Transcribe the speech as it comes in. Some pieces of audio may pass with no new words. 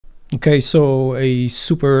Okay, so a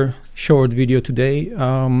super short video today.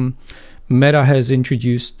 Meta has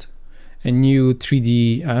introduced a new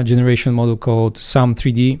 3D generation model called SAM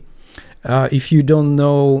 3D. If you don't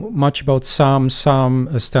know much about SAM,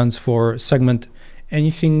 SAM stands for Segment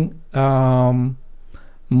Anything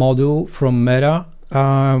model from Meta.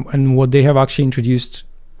 And what they have actually introduced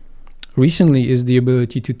recently is the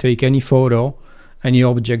ability to take any photo, any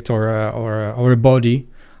object or a body,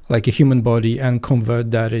 like a human body, and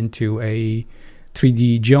convert that into a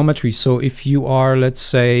 3D geometry. So if you are, let's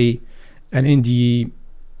say, an indie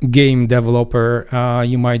game developer,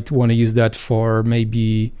 you might want to use that for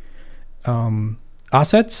maybe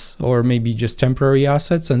assets or maybe just temporary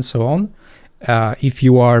assets and so on. If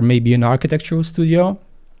you are maybe an architectural studio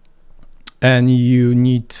and you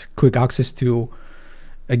need quick access to,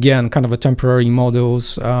 again, kind of a temporary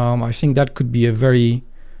models, I think that could be a very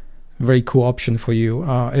cool option for you.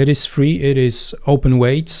 It is free, it is open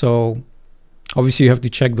weight, so obviously you have to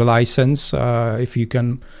check the license if you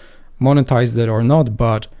can monetize that or not,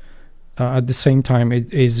 but at the same time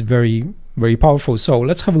it is very powerful. So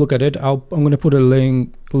let's have a look at it. I'm going to put a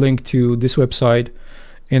link to this website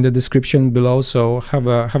in the description below, so have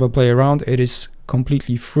a play around. It is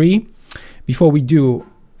completely free. Before we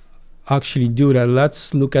actually do that,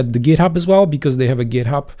 let's look at the GitHub as well, because they have a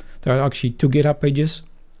GitHub. There are actually 2 GitHub pages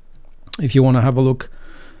if you want to have a look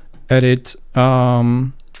at it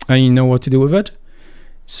and you know what to do with it.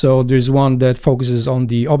 So there's one that focuses on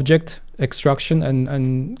the object extraction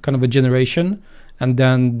and kind of a generation, and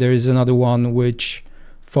then there is another one which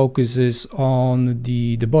focuses on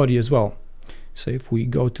the body as well. So if we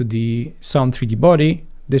go to the SAM 3D body,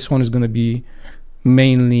 this one is going to be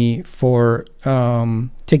mainly for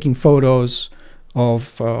taking photos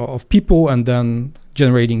of people and then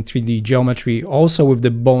generating 3D geometry, also with the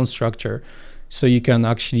bone structure, so you can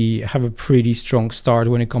actually have a pretty strong start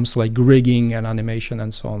when it comes to like rigging and animation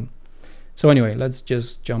and so on. So anyway, let's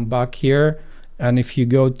just jump back here, and if you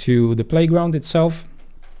go to the playground itself,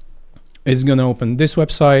 it's gonna open this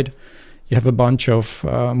website. You have a bunch of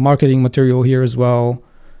marketing material here as well.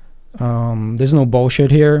 There's no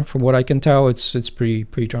bullshit here from what I can tell. It's pretty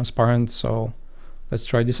transparent, so let's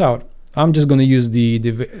try this out. I'm just going to use the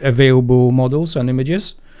available models and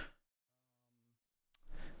images.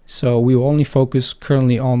 So we will only focus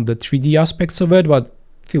currently on the 3D aspects of it, but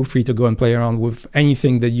feel free to go and play around with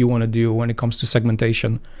anything that you want to do when it comes to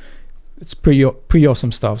segmentation. It's pretty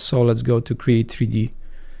awesome stuff. So let's go to create 3D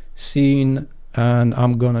scene, and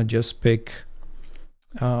I'm going to just pick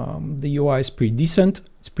the UI is pretty decent.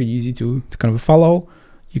 It's pretty easy to kind of follow.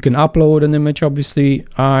 You can upload an image, obviously.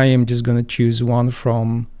 I am just going to choose one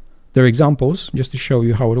from their examples just to show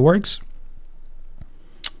you how it works.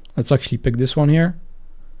 Let's actually pick this one here.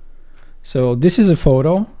 So this is a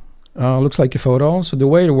photo, looks like a photo. So the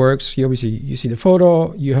way it works, you see the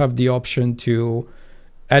photo, you have the option to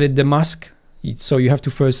edit the mask. So you have to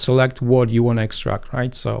first select what you want to extract,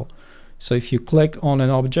 right? So if you click on an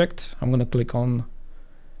object, I'm going to click on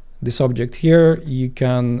this object here, you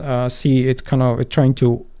can see it's kind of trying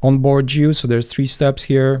to onboard you. So there's 3 steps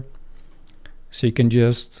here. So you can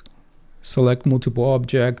just select multiple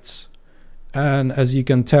objects, and as you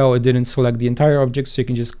can tell, it didn't select the entire object, so you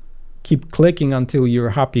can just keep clicking until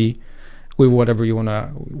you're happy with whatever you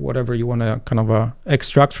wanna kind of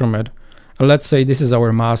extract from it. And let's say this is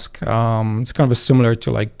our mask. It's kind of similar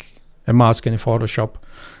to like a mask in Photoshop.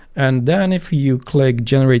 And then if you click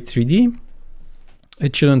generate 3D,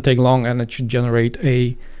 it shouldn't take long, and it should generate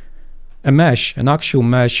a mesh, an actual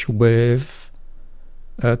mesh with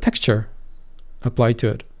a texture applied to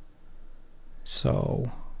it.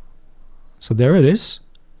 So there it is.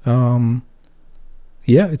 Yeah,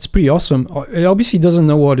 it's pretty awesome. It obviously doesn't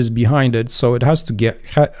know what is behind it, so it has to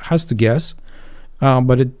guess,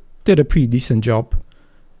 but it did a pretty decent job.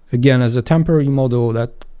 Again, as a temporary model,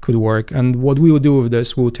 that could work. And what we will do with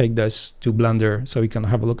this, we'll take this to Blender so we can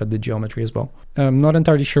have a look at the geometry as well. I'm not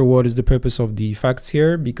entirely sure what is the purpose of the effects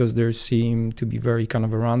here, because they seem to be very kind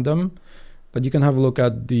of a random, but you can have a look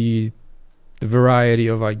at the variety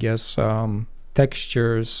of, I guess,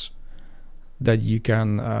 textures that you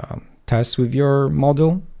can test with your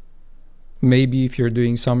model. Maybe if you're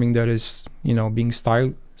doing something that is, you know, being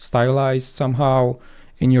stylized somehow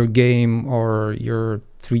in your game or your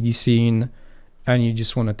 3D scene, and you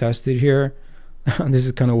just want to test it here. This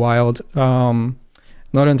is kind of wild.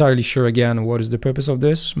 Not entirely sure, again, what is the purpose of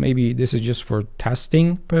this. Maybe this is just for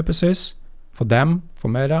testing purposes, for them, for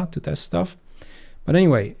Meta, to test stuff. But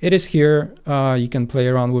anyway, it is here. You can play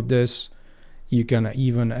around with this. You can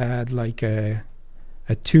even add like a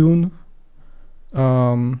tune,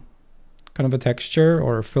 kind of a texture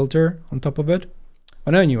or a filter on top of it.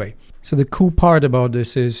 But anyway, so the cool part about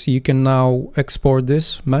this is you can now export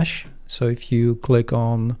this mesh. So if you click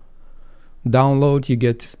on download, you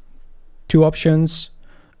get two options.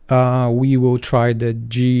 We will try the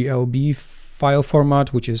GLB file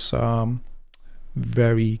format, which is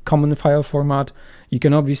very common file format. You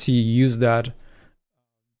can obviously use that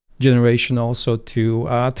generation also to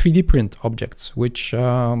 3D print objects, which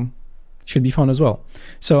should be fun as well.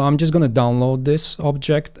 So I'm just going to download this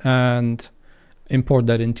object and import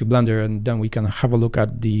that into Blender, and then we can have a look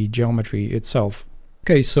at the geometry itself.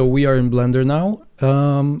 Okay, so we are in Blender now,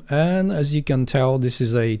 and as you can tell, this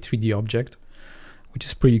is a 3D object, which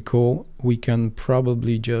is pretty cool. We can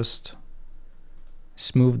probably just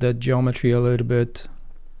smooth that geometry a little bit,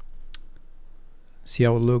 see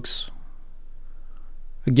how it looks.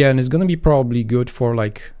 Again, it's gonna be probably good for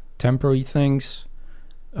like temporary things.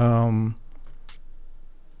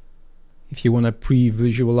 If you want to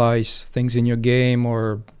pre-visualize things in your game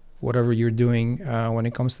or whatever you're doing when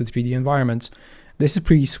it comes to 3D environments, this is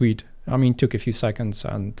pretty sweet. I mean, it took a few seconds,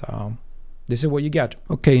 and this is what you get.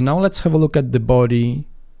 Okay, now let's have a look at the body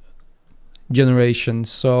generation.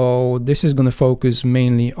 So this is going to focus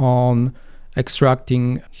mainly on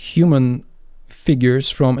extracting human figures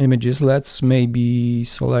from images. Let's maybe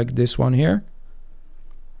select this one here.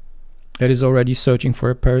 It is already searching for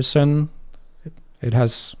a person. It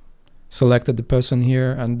has selected the person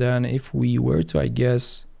here, and then if we were to, I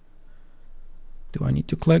guess, do I need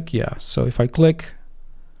to click? Yeah, so if I click,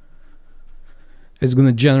 it's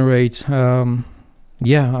gonna generate,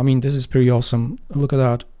 yeah, I mean, this is pretty awesome. Look at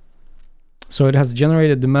that. So it has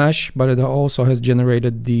generated the mesh, but it also has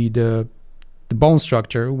generated the bone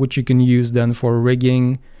structure, which you can use then for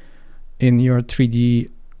rigging in your 3D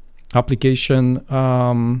application,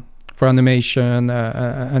 for animation,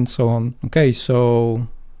 and so on. Okay, so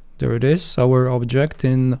there it is, our object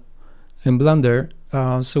in Blender.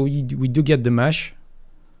 So we do get the mesh,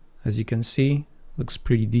 as you can see, looks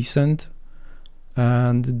pretty decent.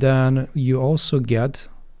 And then you also get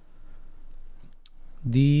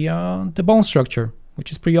the bone structure,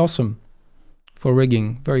 which is pretty awesome for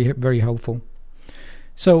rigging. Very, very helpful.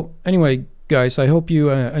 So anyway, guys, I hope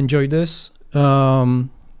you enjoyed this kind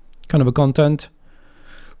of a content.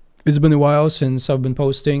 It's been a while since I've been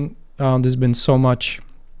posting. There's been so much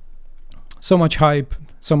hype,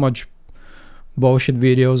 so much bullshit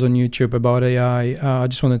videos on YouTube about AI. I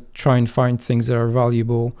just want to try and find things that are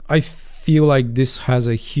valuable. I feel like this has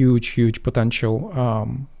a huge potential,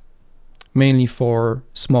 mainly for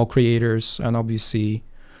small creators, and obviously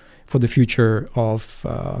for the future of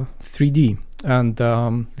 3D and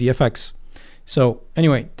VFX. So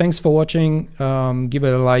anyway, thanks for watching. Give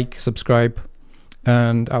it a like, subscribe,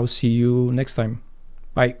 and I'll see you next time.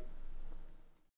 Bye.